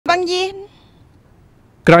ញយាន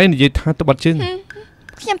ក្រោយនិយាយថាត្បាត់ជើង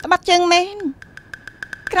ខ្ញុំត្បាត់ជើងមែន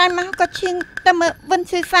ក្រោយមកក៏ឈៀងទៅមើលវិន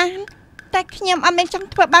សុសានតែខ្ញុំអត់មានចង់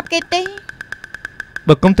ធ្វើបាបគេទេ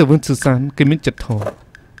បើកុំទៅវិនសុសានគេមានចិត្តធម៌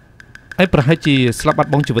ហើយប្រហែលជាស្លាប់បា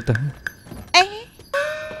ត់បង់ជីវិតទៅអេ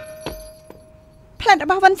ផ្លានរ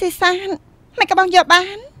បស់វិនសុសានមិនក៏បងយកបា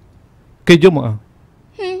នគេយកមក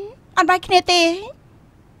អត់បាយគ្នាទេ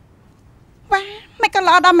វ៉ាមិនក៏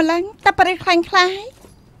ល្អដល់ម្លឹងតែប្រេះខ្លាញ់ខ្លាយ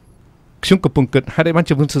ខ្ញុំកំពុងគិតហេតុអីបាន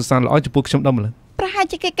ជាវិនសុសានល្អចំពោះខ្ញុំដល់ម្លឹងប្រហែល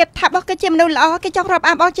ជាគេគិតថាបោះគឺជាមនុស្សល្អគេចង់រាប់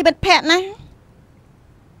អានបោះជីវិតភ័ក្រណា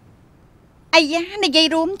អាយ៉ានិយាយ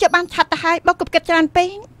រួមចុះបានឆាត់ទៅហើយបោះគប់គិតច្រើនពេក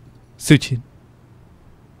ស៊ឺឈិន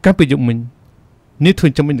កាលពីយប់មិញនេះធ្វើ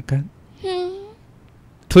ចាំមិញទៅកើត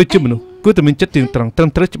ធ្វើជាមនុស្សគួរតែមានចិត្តទៀងត្រង់ត្រឹម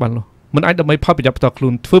ត្រូវច្បាស់លាស់មិនអាចដើម្បីផលប្រយោជន៍ផ្ទាល់ខ្លួ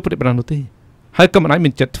នធ្វើប្រតិបត្តិនោះទេហើយក៏មិនអាចមា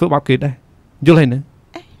នចិត្តធ្វើបាបគេដែរយល់ហើយណា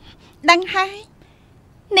ដឹងហើយ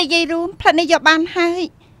និយាយរួមផ្លិតនេះយកបានហើយ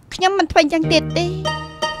ខ្ញុំមិនធ្វើយ៉ាងទៀតទេ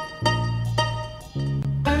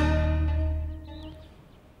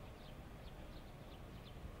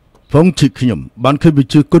ផងជិះខ្ញុំបានឃើញវិ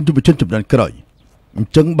ជាគុណយុវជនចំនួនក្រោយអ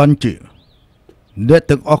ញ្ចឹងបានជាអ្នក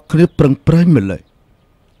ទាំងអស់គ្នាប្រឹងប្រែងម្ល៉េះ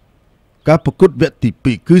ការប្រកួតវគ្គទី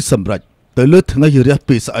2គឺសម្រេចទៅលើថ្ងៃរះ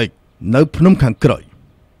ពេលស្អែកនៅភ្នំខាងក្រោយ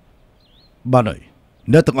បានហើយ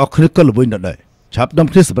អ្នកទាំងអស់គ្នាក៏ល្វីងដែរឆាប់ដំ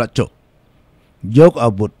គ្នាសម្រាប់ចុះយកអា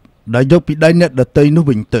វុធដែលយកពីដៃអ្នកដតីនោះ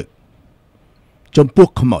វិញទៅចំពោះ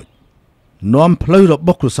ខ្មោចនាំផ្លូវរប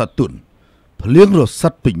ស់គ្រួសារទុនភ្លៀងរសា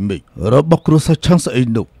ត់ពេញមេឃរបស់គ្រួសារឆាំងស្អី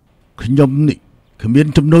នោះខ្ញុំនេះគ្មាន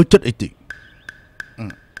ចំណូលចិត្តអីទេ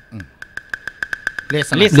លេ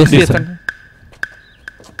សិន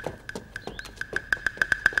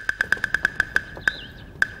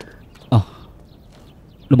អូ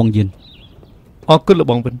លបងយិនអរគុណល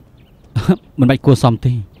បងវិនមិនបាច់គួរសម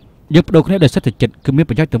ទេយើងបដូរគ្នាដោយសិទ្ធិចិត្តគឺមាន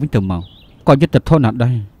ប្រយោជន៍ទៅវិញទៅមកក៏យុទ្ធធនណាស់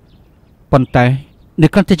ដែរប៉ុន្តែនៅ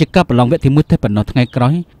គ្រាន់តែជាការប្រឡងវគ្គទី1តែប៉ុណ្ណោះថ្ងៃក្រោ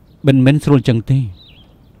យមិនស្រួលចឹងទេ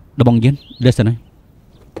លបងយិនលេសិនហើយ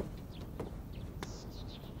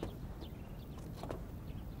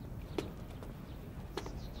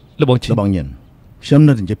លបងយិនខ្ញុំ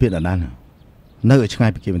នៅនិយាយពាក្យដល់ណានៅឲ្យឆ្ងាយ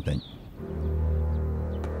ពីគេបន្តិច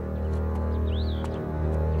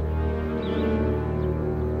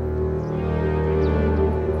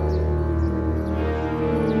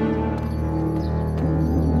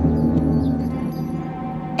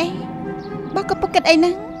អីហ្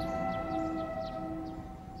នឹង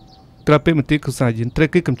ក្រៅពីមន្ទីរកុសាយិនត្រូវ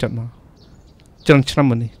គេកំចាត់មកច្រើនឆ្នាំ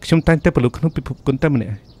មកនេះខ្ញុំតែងតែប្រឡូកក្នុងពិភពគុណតែម្នា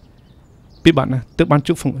ក់ឯងពីបាត់ណាស់ទើបបាន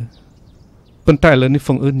ជួបហ្វុងអឺប៉ុន្តែឥឡូវនេះហ្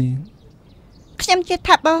វុងអឺនេះខ្ញុំជឿ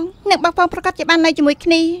ថាបងនិងបងប្រកាសជាបាននៅជាមួយគ្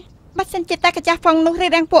នាបើសិនជាតែកាចាស់ហ្វុងនោះរៀ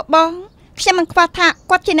បរៀងពួកបងខ្ញុំមិនខ្វល់ថា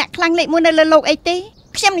គាត់ជាអ្នកខ្លាំងលេខ1នៅលើលោកអីទេ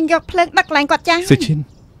ខ្ញុំនឹងយកភ្លើងដឹកកន្លែងគាត់ចាស់ស៊ឺឈិន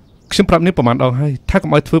ខ្ញុំប្រាប់នេះប្រហែលដងហើយថា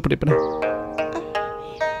កុំឲ្យធ្វើប្រតិបត្តិ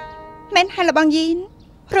មែនហើយលបងយីន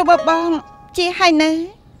របស់បងជាហើយនៅ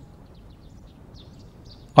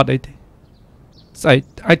អត់អីទេស្អែក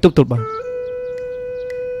អាចទប់ទល់បាន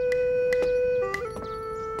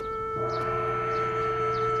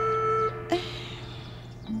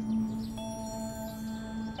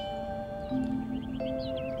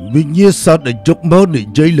វិញ្ញាសាដែលយកមកនិ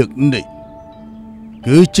យាយលើកនេះ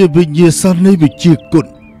គឺជាវិញ្ញាសានៃវិជាគុណ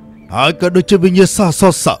ហើយក៏ដូចជាវិញ្ញាសាស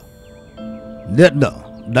សអ្នក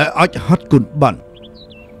ដែលអាចហាត់គុណបាន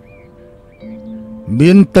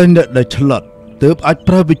មានតែអ្នកដែលឆ្លាតទើបអាច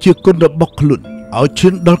ប្រើវិជាគុណរបស់ខ្លួនឲ្យឈា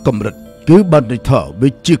នដល់កម្រិតគឺបានន័យថាវិ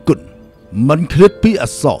ជាគុណមិនឃ្លាតពីអ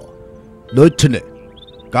ក្សរដូច្នេះ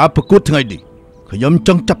ការប្រកួតថ្ងៃនេះខ្ញុំច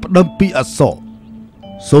ង់ចាប់ផ្ដើមពីអក្សរ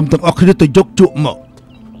សូមទាំងអស់គ្នាទៅយកជក់មក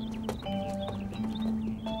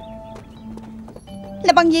ល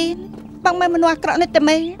បងយីនបងមើលមនុស្សអាក្រក់នេះតែ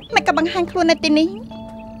មិនក៏បង្ហាញខ្លួននៅទីនេះ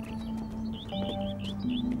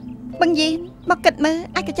បងយីនមកគិតមើល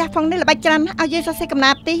អាកាចាស់ផងនេះល្បិចច្រើនឲ្យយើងសរសេរកំណា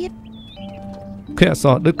ព្យទៀតគេអក្ស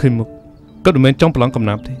រដូចឃើញមុខក៏មិនមែនចង់ប្រឡងកំ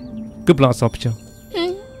ណាព្យទេគឺប្រឡងអក្សរផ្ចង់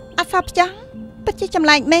អក្សរផ្ចង់ពិតជាចម្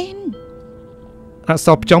លែកមែនអក្ស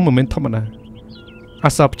រផ្ចង់មិនមែនធម្មតាអ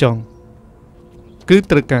ក្សរផ្ចង់គឺ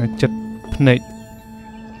ត្រូវការចិត្តភ្នែក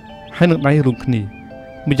ហើយនឹងដៃរួមគ្នា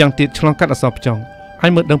ម្យ៉ាងទៀតឆ្លងកាត់អក្សរផ្ចង់ហើ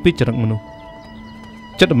យមើលដឹងពីចរិតមនុស្ស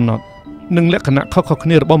ចិត្តដំណត់និងលក្ខណៈខុសៗគ្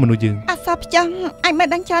នារបស់មនុស្សយើងអក្សរផ្ចង់អាចមើល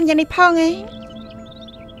ដឹងច្រើនយ៉ាងនេះផងឯង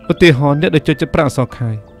ឧទាហរណ៍អ្នកដែលចូលចិត្តប្រាក់អក្សរ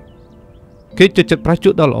ខាយគេចូលចិត្តប្រាក់ជ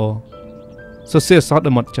ក់ដល់ល្អសរសេរអក្សរ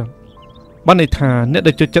ដោយម៉ត់ចត់បានន័យថាអ្នក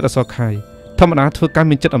ដែលចូលចិត្តអក្សរខាយធម្មតាធ្វើការ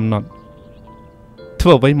មានចិត្តអំណត់ធ្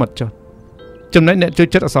វើអ្វីម៉ត់ចត់ចំណែកអ្នកចូល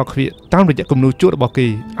ចិត្តអក្សរខ្វៀកតាមរយៈគំនូរជក់របស់គេ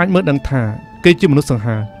អាចមើលដឹងថាគេជាមនុស្សសង្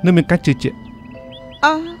ហានិងមានការជឿជាក់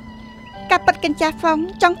អូការប៉ັດកញ្ចាស់ហ្វុង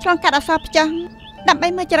ចង់ឆ្លងកាត់អក្សរផ្ចង់ដើម្បី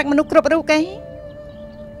មើលចរិតមនុស្សគ្រប់រូបគេ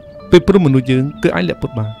ពេលព្រមមនុស្សយើងគឺអាចលាក់ពុ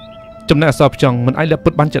តបានចំណែកអសរផ្ចង់មិនអាចលាក់ពុ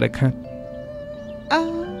តបានចិត្តឲ្យខាត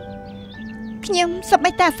ខ្ញុំសម្បី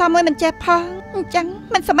តែអសរមួយមិនចេះផងអញ្ចឹង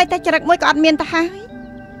មិនសម្បីតែចរិតមួយក៏អត់មានទៅហើយ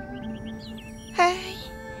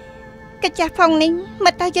កិច្ចចាស់ផងនេះ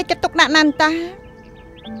មើលតើយកចិត្តទុកដាក់ណាស់តា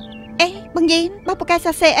អេបងយីនបោះពូកែស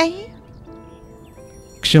រសេរអី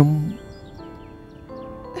ខ្ញុំ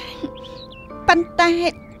ប៉ុន្តែ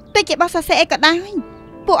ទោះជាបោះសរសេរអីក៏ដោយ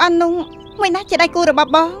ពួកអននោះមួយណាជាដៃគូរប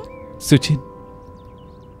ស់បងស៊ូជីន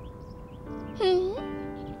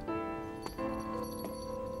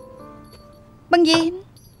បងយីន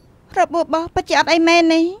របួសបងពិតជាអត់អីមែន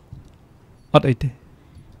ទេអត់អីទេ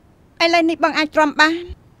ឥឡូវនេះបងអាចទ្រាំបាន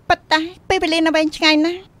ប៉ុន្តែពេលវេលានៅវែងឆ្ងាយ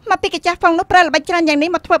ណាស់មកពីកាចាស់ផងនោះប្រើល្បិចច្រើនយ៉ាងនេះ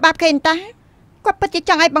មកធ្វើបាបគេតាគាត់ពិតជា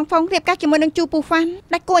ចង់ឲ្យបងហ្វុងរៀបការជាមួយនឹងជូពូហ្វាន់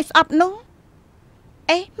ដែលគួរឲ្យស្អប់នោះ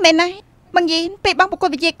អេមែនណាបងយីនពេលបងប្រកួត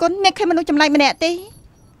វិជាគុណមានឃើញមនុស្សចម្លែកម្នាក់ទេ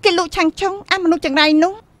គេលូកឆាំងឆុងអាមនុស្សចង្រៃ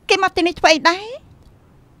នោះគេមកទីនេះធ្វើអីដែរ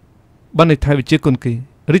បានន័យថាវិជាគុណគេ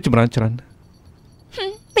រីកចម្រើនច្រើន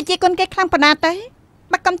វិជាគុណគេខ្លាំងប៉ុណ្ណាទៅ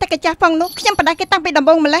បើកុំតែកាចាស់ផងនោះខ្ញុំបដាគេតាំងពីដំ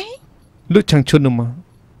បូងម្លេះលូកឆាំងឈុននោះមក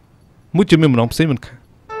មួយជាមានម្ដងផ្សេងមិនខា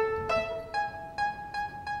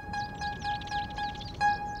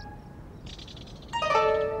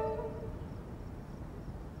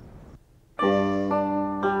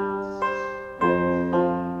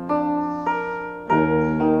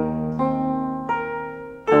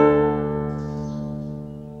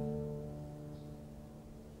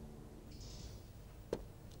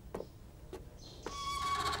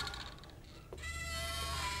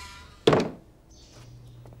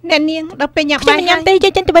អ្នកនាងដល់ពេលញ៉ាំបាយញ៉ាំទេយក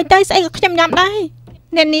ចេញទៅវិញទៅស្អីក៏ខ្ញុំញ៉ាំដែរ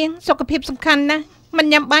អ្នកនាងសុខភាពសំខាន់ណាស់មិន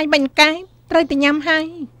ញ៉ាំបាយបាញ់កែត្រូវតែញ៉ាំហើយ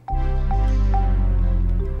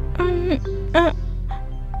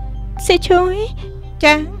សេជួយ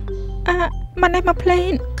ចាម៉ាណែមកផ្លេ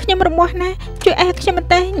នខ្ញុំរមាស់ណាស់ជួយអែខ្ញុំប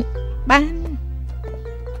ន្តិចបាន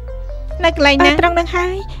នៅកន្លែងណាត្រង់នឹងហើ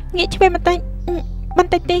យងាកឆ្វេងបន្តិច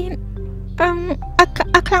ទៀត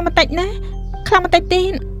ខ្លាំងបន្តិចណាខ្លាំងបន្តិចទៀ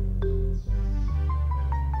ត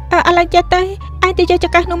ឥឡូវចេះទៅឯងទៅយកច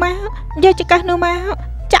ង្កេះនោះមក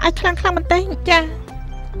ចាក់ឲ្យខ្លាំងបន្តិចចា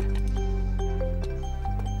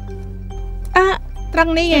ត្រ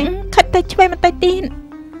ង់នេះខិតទៅឆ្វេងបន្តិចទៀត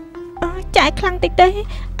ចាក់ឲ្យខ្លាំងតិចទៅ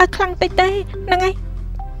ហ្នឹងហើយ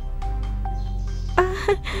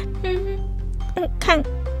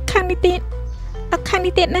ខាងនេះទៀត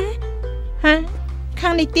ណាខា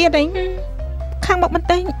ងនេះទៀតអីខាងមកបន្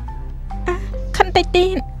តិចខាងតិចទៀ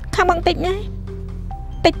តខាងមកបន្តិចណា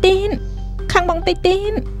តិចទៀតខាងបងតិចទៀ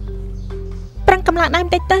តប្រឹងកម្លាំងដៃប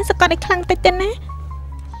ន្តិចទៅសកត់ឲ្យខ្លាំងតិចទៅណា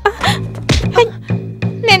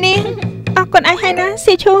អ្នកនាងអរគុណឯងហើយណា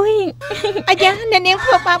សៀជួយអាយ៉ាអ្នកនាងធ្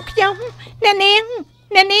វើបាបខ្ញុំអ្នកនាង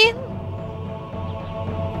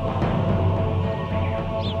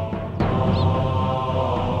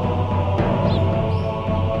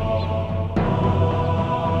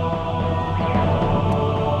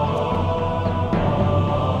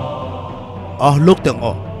អស់លោកទាំងអ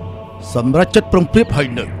ស់សម្រាប់ចិត្តប្រុងប្រៀបហើយ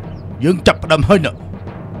នៅយើងចាប់ផ្ដើមហើយនៅ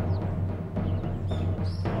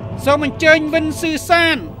សូមអញ្ជើញវិនស៊ឺសា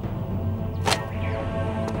ន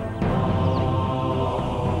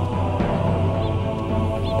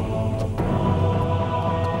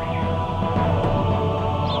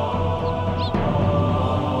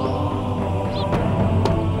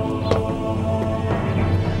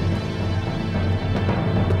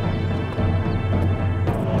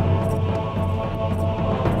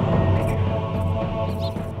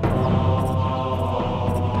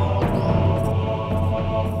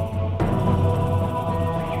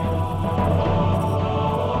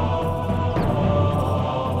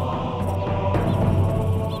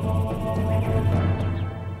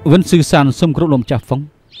វិនស៊ឺសានសូមគោរពលោកម្ចាស់ហ្វុង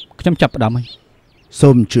ខ្ញុំចាប់ផ្ដើមហើយសូ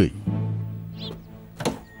មអញ្ជើញ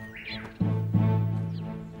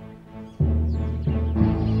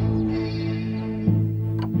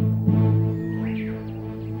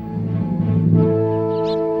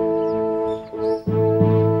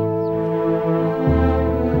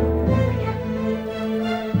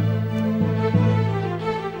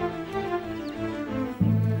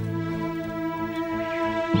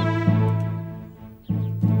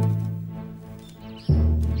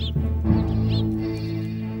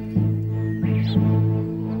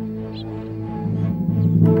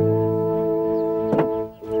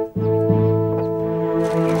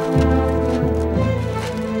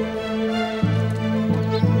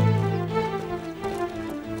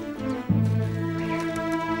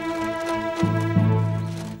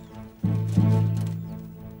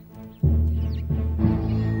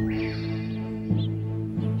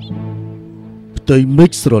ផ្ទៃមេ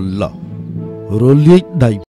ឃស្រឡះរលាយដៃ